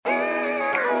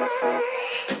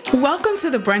Welcome to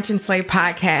the Brunch and Slay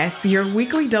podcast, your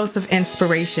weekly dose of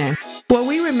inspiration, where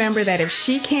we remember that if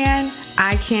she can,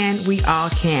 I can, we all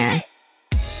can.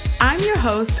 I'm your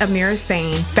host, Amira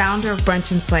Sain, founder of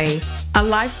Brunch and Slay, a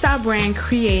lifestyle brand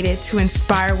created to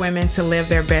inspire women to live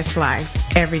their best lives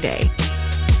every day.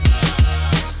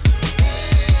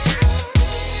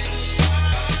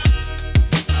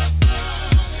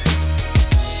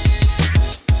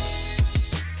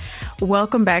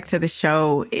 Welcome back to the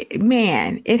show.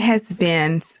 It has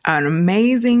been an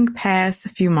amazing past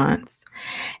few months.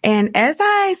 And as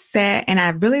I sat and I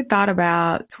really thought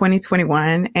about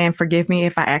 2021, and forgive me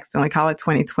if I accidentally call it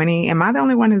 2020, am I the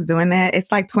only one who's doing that?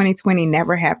 It's like 2020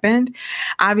 never happened.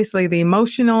 Obviously, the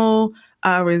emotional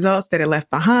results that it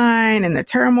left behind and the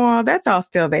turmoil, that's all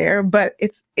still there. But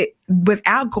it's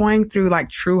without going through like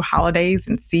true holidays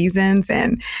and seasons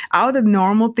and all the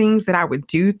normal things that I would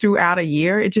do throughout a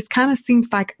year, it just kind of seems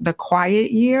like the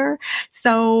quiet year.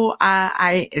 So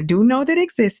I do know that it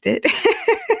existed,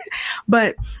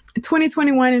 but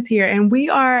 2021 is here and we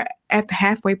are at the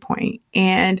halfway point.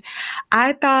 And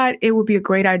I thought it would be a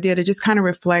great idea to just kind of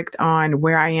reflect on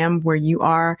where I am, where you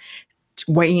are,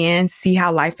 weigh in, see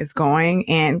how life is going,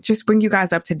 and just bring you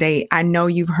guys up to date. I know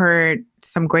you've heard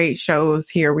some great shows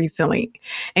here recently,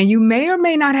 and you may or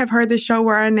may not have heard the show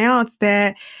where I announced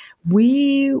that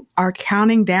we are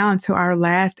counting down to our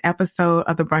last episode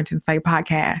of the Brunch and Slay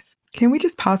podcast. Can we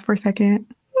just pause for a second?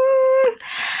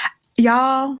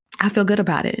 Y'all, I feel good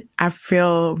about it. I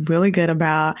feel really good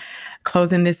about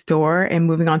closing this door and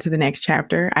moving on to the next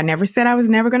chapter. I never said I was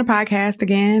never going to podcast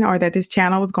again or that this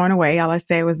channel was going away. All I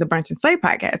said was the Brunch and Slay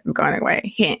podcast is going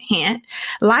away. Hint, hint.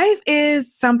 Life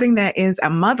is something that is a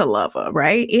mother lover,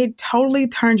 right? It totally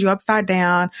turns you upside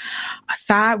down,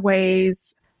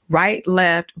 sideways, right,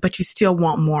 left, but you still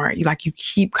want more. You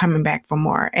keep coming back for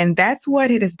more. And that's what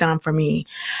it has done for me.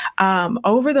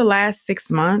 Over the last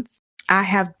 6 months, I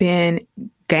have been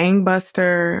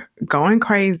gangbuster, going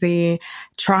crazy,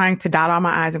 trying to dot all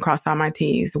my I's and cross all my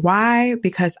T's. Why?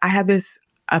 Because I have this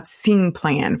obscene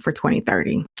plan for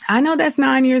 2030. I know that's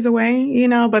 9 years away,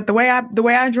 but the way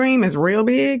I dream is real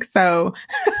big. So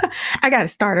I got to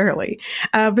start early.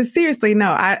 But seriously,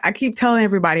 no, I keep telling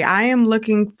everybody I am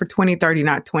looking for 2030,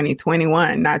 not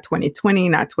 2021, not 2020,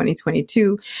 not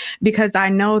 2022, because I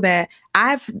know that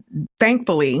I've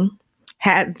thankfully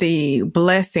had the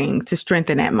blessing to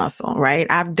strengthen that muscle, right?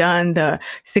 I've done the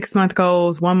 6-month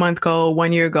goals, 1 month goal,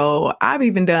 1 year goal. I've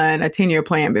even done a 10-year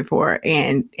plan before.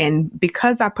 And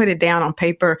because I put it down on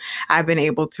paper, I've been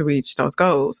able to reach those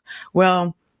goals.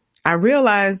 Well, I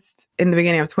realized in the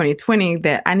beginning of 2020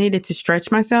 that I needed to stretch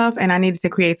myself and I needed to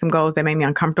create some goals that made me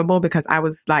uncomfortable because I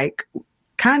was like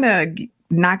kind of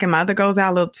knocking my other goals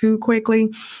out a little too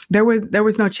quickly. There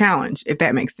was no challenge, if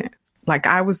that makes sense. Like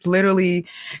I was literally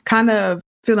kind of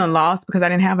feeling lost because I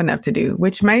didn't have enough to do,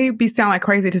 which may sound like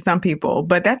crazy to some people,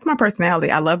 but that's my personality.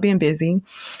 I love being busy.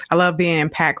 I love being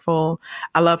impactful.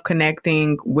 I love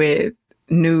connecting with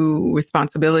new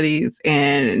responsibilities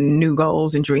and new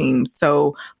goals and dreams.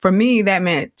 So for me, that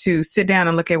meant to sit down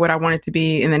and look at what I wanted to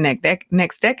be in the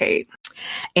next decade.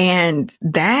 And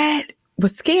that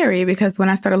was scary because when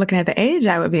I started looking at the age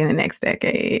I would be in the next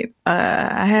decade,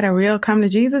 I had a real come to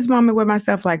Jesus moment with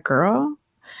myself, like, girl,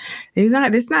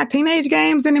 it's not teenage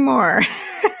games anymore.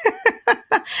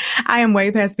 I am way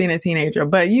past being a teenager,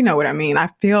 but you know what I mean? I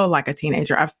feel like a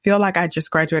teenager. I feel like I just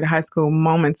graduated high school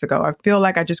moments ago. I feel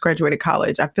like I just graduated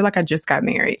college. I feel like I just got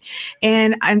married.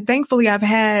 And thankfully I've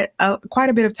had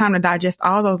quite a bit of time to digest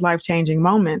all those life-changing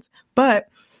moments. But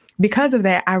because of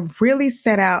that, I really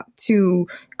set out to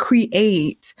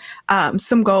create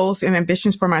some goals and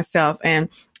ambitions for myself. And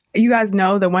you guys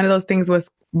know that one of those things was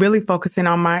really focusing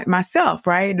on myself,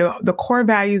 right? The core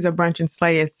values of Brunch and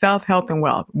Slay is self, health, and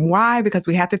wealth. Why? Because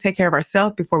we have to take care of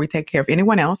ourselves before we take care of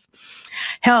anyone else.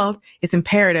 Health is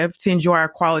imperative to enjoy our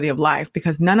quality of life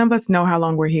because none of us know how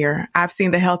long we're here. I've seen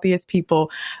the healthiest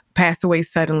people pass away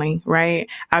suddenly, right?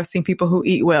 I've seen people who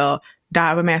eat well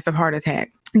die of a massive heart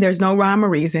attack. There's no rhyme or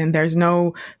reason. There's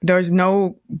no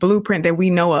blueprint that we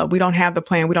know of. We don't have the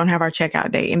plan. We don't have our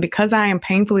checkout date. And because I am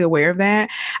painfully aware of that,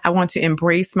 I want to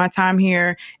embrace my time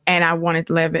here and I want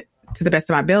to live it to the best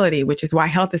of my ability, which is why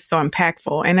health is so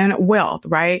impactful. And then wealth,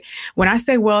 right? When I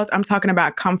say wealth, I'm talking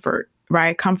about comfort.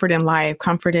 Right? Comfort in life,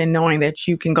 comfort in knowing that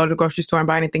you can go to the grocery store and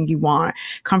buy anything you want,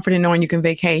 comfort in knowing you can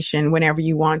vacation whenever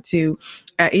you want to.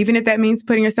 Even if that means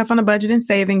putting yourself on a budget and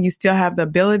saving, you still have the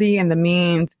ability and the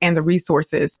means and the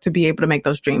resources to be able to make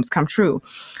those dreams come true.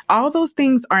 All those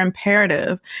things are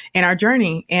imperative in our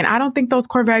journey. And I don't think those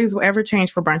core values will ever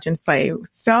change for Brunch and Slay.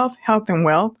 Self, health, and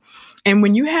wealth And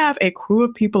when you have a crew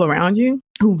of people around you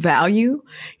who value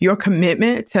your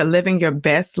commitment to living your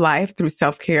best life through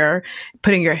self-care,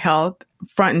 putting your health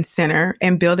front and center,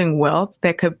 and building wealth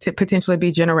that could potentially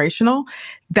be generational,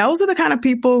 those are the kind of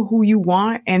people who you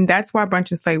want. And that's why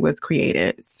Brunch and Slay was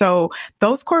created. So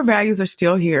those core values are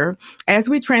still here. As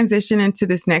we transition into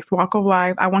this next walk of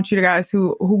life, I want you guys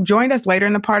who joined us later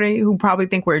in the party, who probably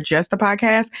think we're just a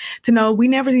podcast, to know we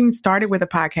never even started with a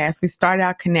podcast. We started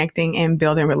out connecting and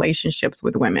building relationships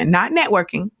with women, not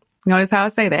networking. Notice how I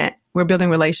say that. We're building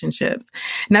relationships.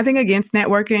 Nothing against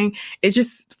networking. It's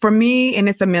just, for me, and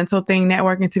it's a mental thing,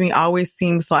 networking to me always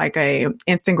seems like a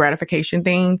instant gratification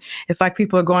thing. It's like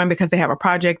people are going because they have a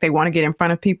project, they want to get in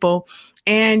front of people,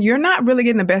 and you're not really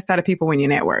getting the best out of people when you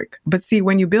network. But see,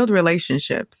 when you build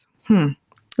relationships,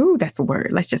 ooh, that's a word.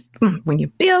 Let's just, when you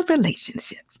build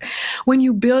relationships. When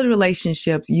you build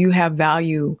relationships, you have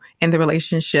value in the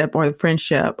relationship or the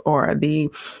friendship or the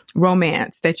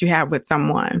romance that you have with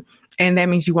someone. And that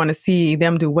means you want to see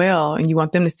them do well, and you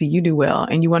want them to see you do well,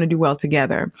 and you want to do well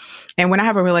together. And when I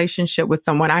have a relationship with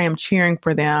someone, I am cheering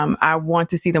for them. I want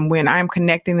to see them win. I am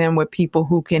connecting them with people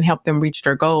who can help them reach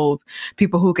their goals,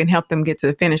 people who can help them get to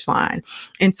the finish line.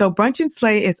 And so Brunch and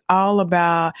Slay is all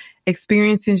about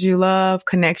experiences you love,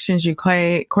 connections you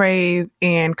crave,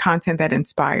 and content that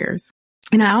inspires.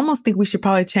 And I almost think we should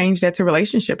probably change that to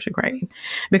relationships you crave,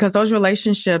 because those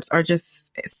relationships are just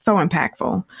so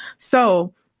impactful.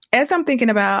 So as I'm thinking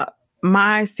about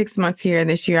my 6 months here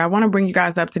this year, I want to bring you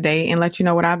guys up to date and let you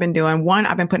know what I've been doing. One,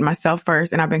 I've been putting myself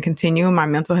first, and I've been continuing my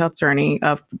mental health journey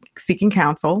of seeking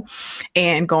counsel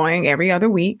and going every other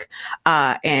week,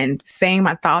 and saying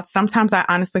my thoughts. Sometimes I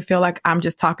honestly feel like I'm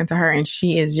just talking to her and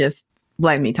she is just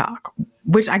letting me talk,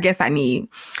 which I guess I need.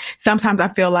 Sometimes I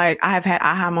feel like I have had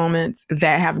aha moments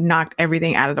that have knocked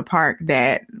everything out of the park,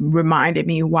 that reminded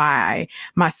me why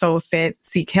my soul said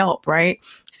seek help, right?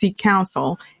 Seek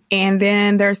counsel. And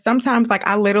then there's sometimes, like,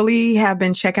 I literally have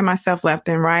been checking myself left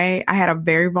and right. I had a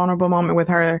very vulnerable moment with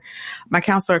her, my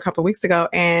counselor, a couple of weeks ago,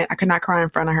 and I could not cry in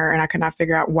front of her, and I could not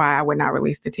figure out why I would not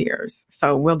release the tears.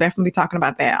 So we'll definitely be talking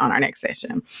about that on our next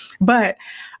session. But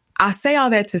I say all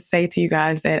that to say to you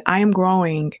guys that I am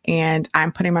growing, and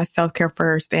I'm putting my self-care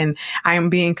first, and I am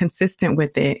being consistent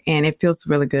with it, and it feels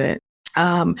really good.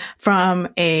 From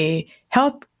a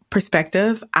health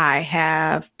perspective, I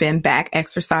have been back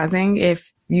exercising.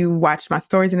 If you watched my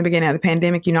stories in the beginning of the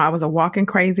pandemic, you know, I was a walking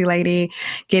crazy lady,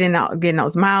 getting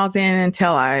those miles in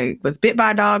until I was bit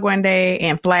by a dog one day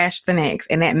and flashed the next.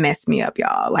 And that messed me up,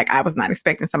 y'all. Like, I was not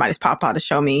expecting somebody's papa to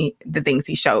show me the things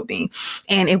he showed me.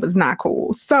 And it was not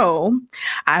cool. So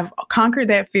I've conquered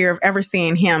that fear of ever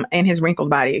seeing him and his wrinkled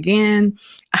body again.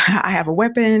 I have a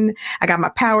weapon. I got my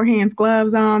Power Hands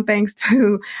gloves on, thanks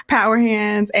to Power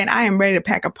Hands. And I am ready to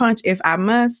pack a punch if I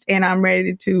must. And I'm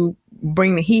ready to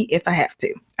bring the heat if I have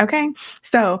to. Okay.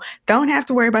 So don't have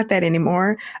to worry about that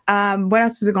anymore. What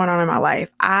else is going on in my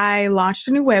life? I launched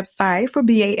a new website for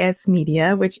BAS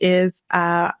Media, which is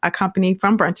a company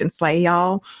from Brunch and Slay,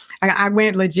 y'all. I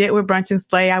went legit with Brunch and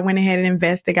Slay. I went ahead and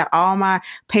invested, got all my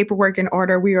paperwork in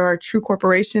order. We are a true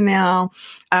corporation now.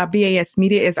 BAS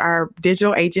Media is our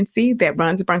digital agency that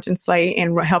runs Brunch and Slay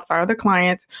and helps our other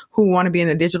clients who want to be in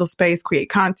the digital space, create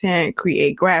content,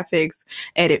 create graphics,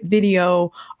 edit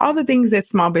video, all the things that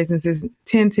small businesses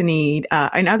tend to need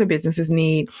and other businesses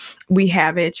need. We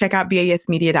have it. Check out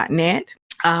basmedia.net.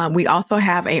 We also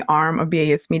have an arm of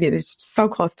BAS Media that's so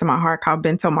close to my heart called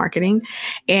Bento Marketing.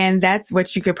 And that's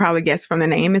what you could probably guess from the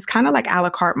name. It's kind of like a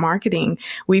la carte marketing.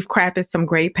 We've crafted some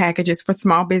great packages for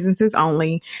small businesses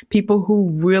only, people who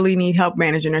really need help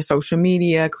managing their social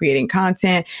media, creating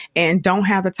content, and don't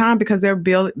have the time because they're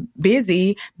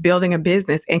busy building a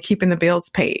business and keeping the bills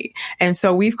paid. And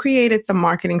so we've created some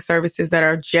marketing services that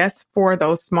are just for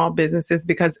those small businesses,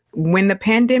 because when the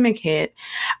pandemic hit,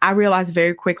 I realized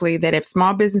very quickly that if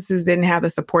small businesses didn't have the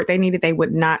support they needed, they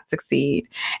would not succeed.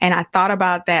 And I thought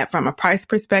about that from a price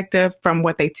perspective, from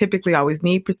what they typically always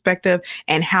need perspective,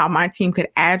 and how my team could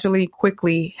agilely,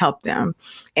 quickly help them.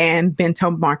 And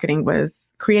Bento Marketing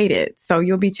was created. So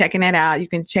you'll be checking that out. You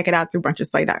can check it out through through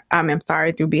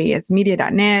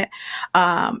basmedia.net.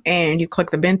 And you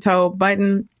click the Bento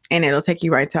button and it'll take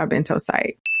you right to our Bento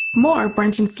site. More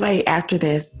Brunch and Slay after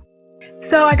this.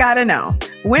 So I gotta know,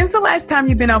 when's the last time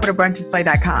you've been over to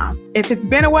brunchandslay.com? If it's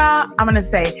been a while, I'm gonna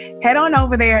say, head on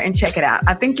over there and check it out.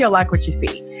 I think you'll like what you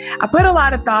see. I put a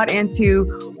lot of thought into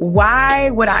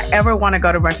why would I ever want to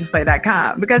go to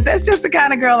brunchandslay.com? Because that's just the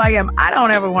kind of girl I am. I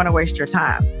don't ever want to waste your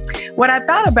time. What I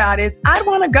thought about is I'd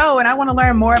want to go and I want to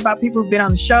learn more about people who've been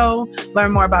on the show,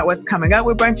 learn more about what's coming up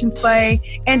with Brunch and Slay,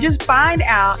 and just find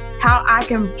out how I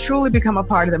can truly become a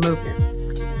part of the movement.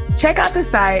 Check out the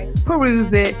site,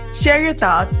 peruse it, share your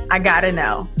thoughts. I gotta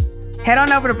know. Head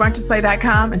on over to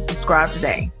brunchandslay.com and subscribe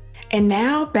today. And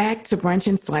now back to Brunch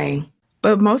and Slay.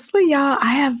 But mostly, y'all,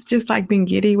 I have just been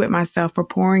giddy with myself for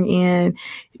pouring in,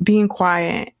 being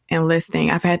quiet and listening.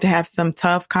 I've had to have some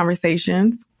tough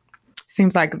conversations.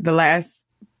 Seems like my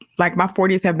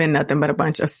 40s have been nothing but a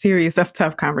bunch of series of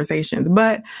tough conversations.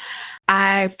 But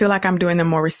I feel like I'm doing them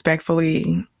more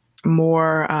respectfully,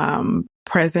 more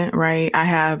present, right? I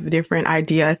have different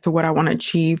ideas as to what I want to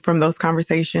achieve from those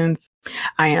conversations.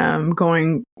 I am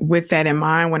going with that in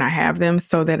mind when I have them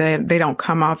so that they don't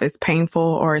come off as painful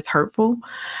or as hurtful.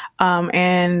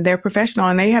 And they're professional,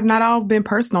 and they have not all been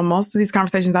personal. Most of these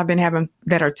conversations I've been having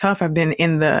that are tough have been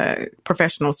in the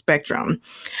professional spectrum.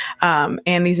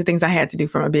 And these are things I had to do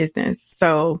for my business.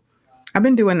 So I've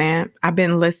been doing that. I've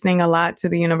been listening a lot to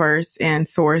the universe and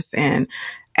source and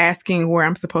asking where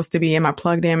I'm supposed to be. Am I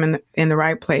plugged in the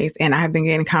right place? And I have been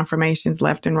getting confirmations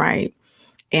left and right.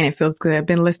 And it feels good. I've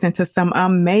been listening to some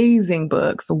amazing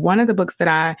books. One of the books that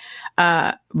I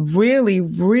really,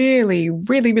 did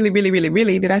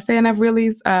I say enough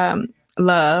reallys,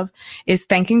 love is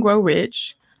Think and Grow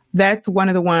Rich. That's one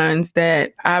of the ones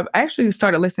that I've actually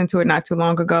started listening to it not too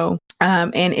long ago.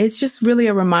 And it's just really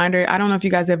a reminder. I don't know if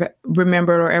you guys ever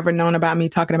remembered or ever known about me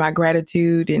talking about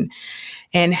gratitude and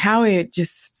how it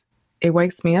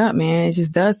wakes me up, man. It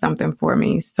just does something for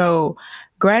me. So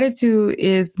gratitude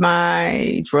is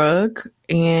my drug.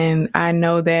 And I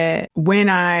know that when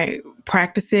I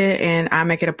practice it and I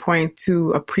make it a point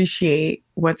to appreciate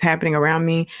what's happening around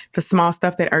me, the small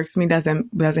stuff that irks me doesn't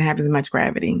have as much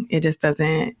gravity. It just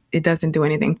doesn't do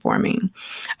anything for me.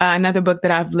 Another book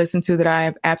that I've listened to that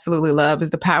I absolutely love is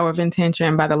The Power of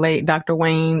Intention by the late Dr.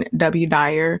 Wayne W.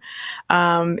 Dyer.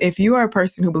 If you are a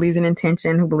person who believes in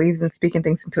intention, who believes in speaking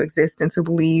things into existence, who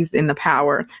believes in the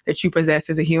power that you possess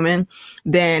as a human,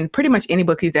 then pretty much any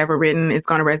book he's ever written is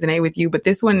going to resonate with you. But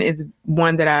this one is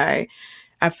one that I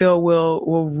feel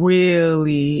will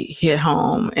really hit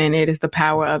home, and it is The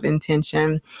Power of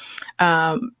Intention.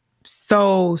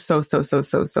 So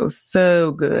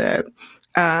good.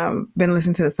 Been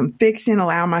listening to some fiction,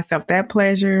 allowing myself that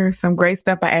pleasure. Some great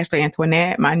stuff by Ashley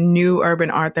Antoinette, my new urban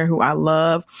author who I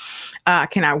love.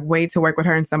 Cannot wait to work with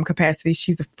her in some capacity.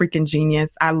 She's a freaking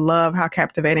genius. I love how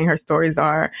captivating her stories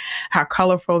are, how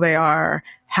colorful they are,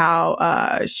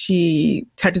 how she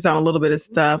touches on a little bit of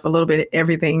stuff, a little bit of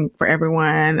everything for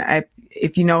everyone.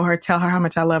 If you know her, tell her how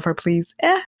much I love her, please.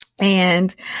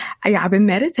 And I've been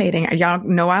meditating. Y'all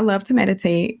know I love to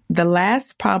meditate.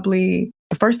 The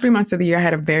first 3 months of the year, I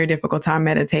had a very difficult time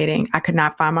meditating. I could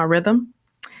not find my rhythm.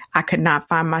 I could not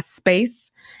find my space.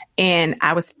 And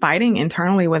I was fighting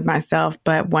internally with myself.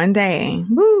 But one day,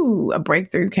 a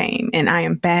breakthrough came, and I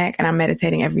am back and I'm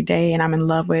meditating every day, and I'm in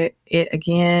love with it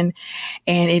again.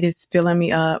 And it is filling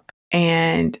me up.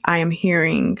 And I am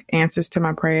hearing answers to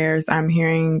my prayers. I'm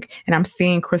hearing and I'm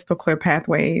seeing crystal clear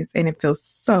pathways, and it feels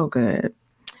so good.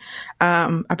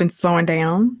 I've been slowing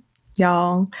down,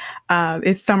 y'all.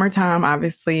 It's summertime,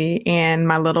 obviously, and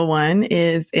my little one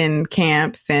is in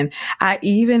camps. And I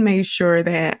even made sure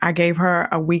that I gave her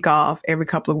a week off every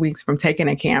couple of weeks from taking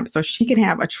a camp so she can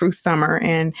have a true summer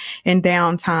and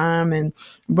downtime and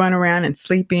run around and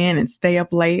sleep in and stay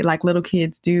up late like little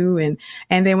kids do. And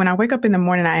then when I wake up in the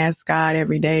morning, I ask God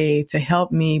every day to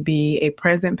help me be a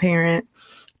present parent,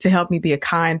 to help me be a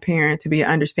kind parent, to be an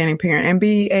understanding parent, and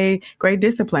be a great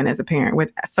discipline as a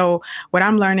parent. So what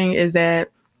I'm learning is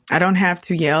that I don't have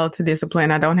to yell to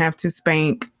discipline. I don't have to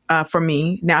spank for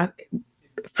me. Now,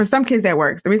 for some kids that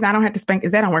works. The reason I don't have to spank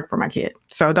is that don't work for my kid.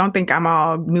 So don't think I'm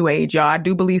all new age, y'all. I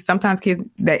do believe sometimes kids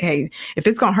that, hey, if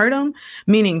it's going to hurt them,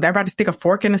 meaning they're about to stick a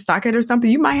fork in a socket or something,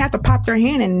 you might have to pop their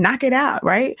hand and knock it out,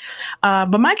 right?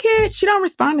 But my kid, she don't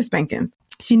respond to spankings.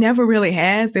 She never really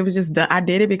has. It was just done. I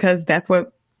did it because that's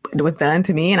what it was done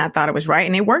to me, and I thought it was right,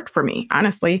 and it worked for me.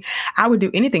 Honestly, I would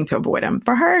do anything to avoid them.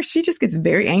 For her, she just gets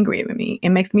very angry at me. It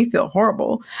makes me feel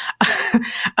horrible.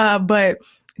 But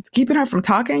it's keeping her from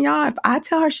talking, y'all. If I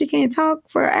tell her she can't talk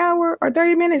for an hour or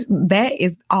 30 minutes, that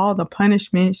is all the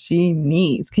punishment she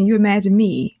needs. Can you imagine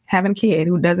me having a kid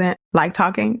who doesn't like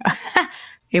talking?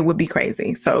 It would be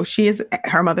crazy. So she is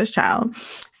her mother's child.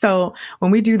 So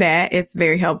when we do that, it's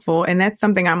very helpful. And that's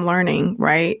something I'm learning,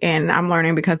 right? And I'm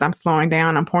learning because I'm slowing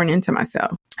down. I'm pouring into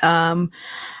myself.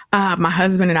 My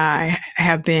husband and I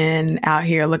have been out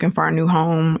here looking for a new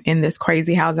home in this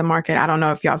crazy housing market. I don't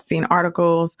know if y'all have seen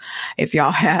articles, if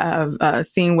y'all have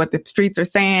seen what the streets are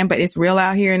saying, but it's real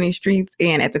out here in these streets.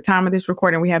 And at the time of this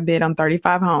recording, we have bid on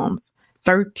 35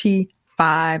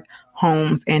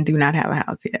 homes, and do not have a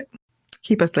house yet.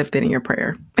 Keep us lifted in your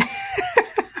prayer.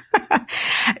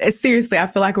 Seriously, I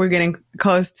feel like we're getting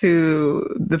close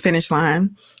to the finish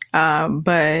line.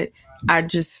 But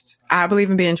I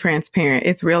believe in being transparent.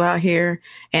 It's real out here.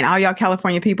 And all y'all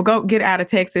California people, go get out of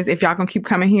Texas. If y'all gonna keep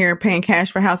coming here paying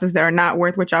cash for houses that are not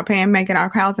worth what y'all paying, making our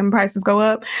housing prices go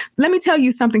up. Let me tell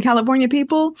you something, California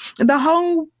people. The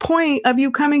whole point of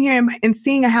you coming here and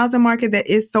seeing a housing market that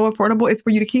is so affordable is for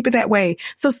you to keep it that way.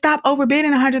 So stop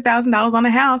overbidding $100,000 on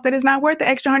a house that is not worth the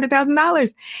extra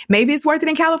 $100,000. Maybe it's worth it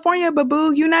in California, but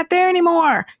boo, you're not there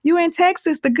anymore. You in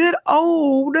Texas, the good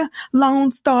old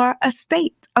Lone Star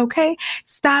estate. Okay.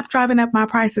 Stop driving up my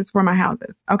prices for my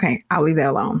houses. Okay. I'll leave that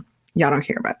alone. Y'all don't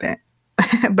care about that,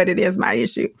 but it is my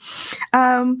issue.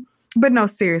 But no,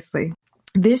 seriously,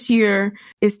 this year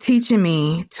is teaching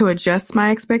me to adjust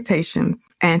my expectations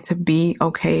and to be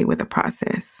okay with the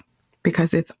process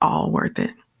because it's all worth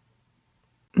it.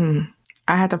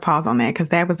 I had to pause on that because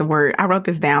that was the word. I wrote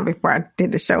this down before I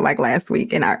did the show like last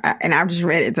week, and I just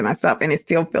read it to myself, and it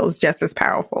still feels just as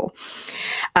powerful.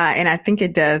 And I think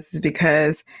it does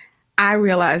because I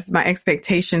realized my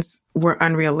expectations were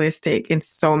unrealistic in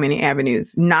so many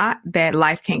avenues. Not that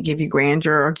life can't give you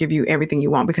grandeur or give you everything you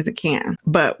want, because it can.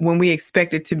 But when we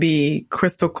expect it to be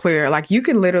crystal clear, like you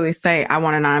can literally say, I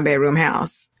want a 9-bedroom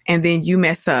house. And then you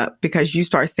mess up because you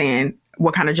start saying,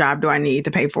 what kind of job do I need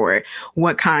to pay for it?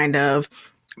 What kind of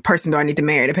person do I need to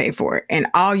marry to pay for it? And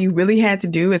all you really had to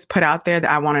do is put out there that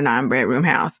I want a 9-bedroom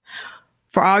house.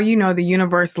 For all you know, the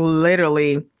universe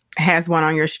literally has one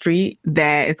on your street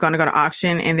that is going to go to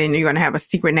auction, and then you're going to have a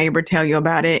secret neighbor tell you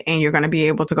about it, and you're going to be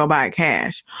able to go buy it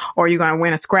cash, or you're going to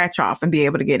win a scratch off and be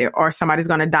able to get it, or somebody's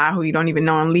going to die who you don't even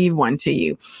know and leave one to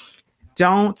you.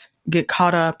 Don't get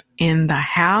caught up in the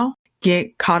how.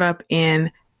 Get caught up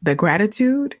in the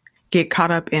gratitude. Get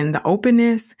caught up in the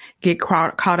openness. Get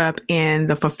caught up in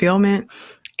the fulfillment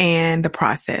and the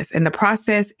process. And the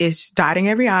process is dotting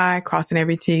every I, crossing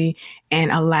every T,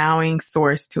 and allowing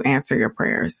Source to answer your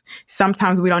prayers.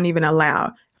 Sometimes we don't even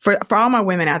allow. For all my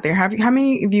women out there, how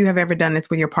many of you have ever done this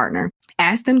with your partner?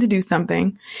 Ask them to do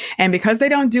something. And because they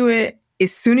don't do it,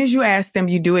 as soon as you ask them,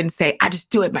 you do it and say, I just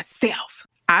do it myself.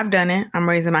 I've done it. I'm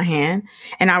raising my hand.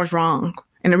 And I was wrong.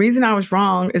 And the reason I was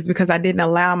wrong is because I didn't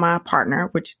allow my partner,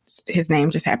 which his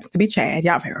name just happens to be Chad.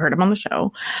 Y'all have heard him on the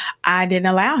show. I didn't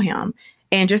allow him.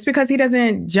 And just because he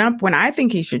doesn't jump when I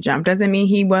think he should jump doesn't mean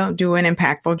he won't do an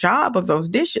impactful job of those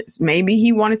dishes. Maybe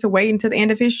he wanted to wait until the end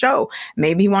of his show.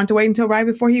 Maybe he wanted to wait until right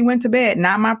before he went to bed.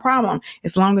 Not my problem,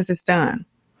 as long as it's done.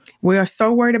 We are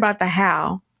so worried about the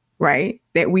how, right,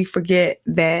 that we forget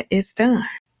that it's done.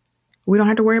 We don't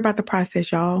have to worry about the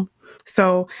process, y'all.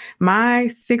 So my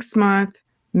 6-month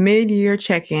mid-year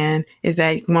check-in is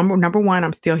that number one,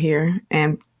 I'm still here.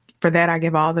 And for that, I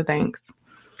give all the thanks.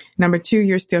 Number 2,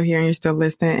 you're still here and you're still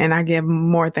listening, and I give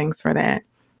more thanks for that.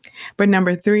 But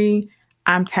number 3,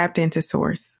 I'm tapped into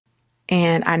Source.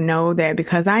 And I know that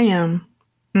because I am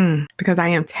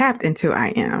tapped into I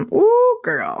am. Ooh,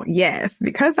 girl. Yes,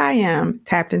 because I am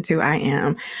tapped into I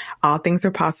am. All things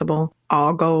are possible.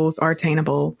 All goals are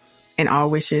attainable. And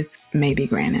all wishes may be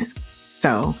granted.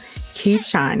 So keep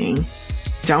shining.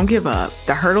 Don't give up.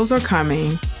 The hurdles are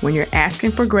coming. When you're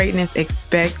asking for greatness,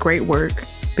 expect great work,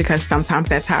 because sometimes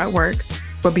that's how it works.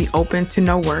 But be open to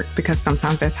no work, because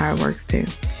sometimes that's how it works too.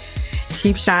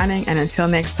 Keep shining. And until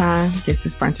next time, this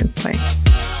is Brunch and Slay.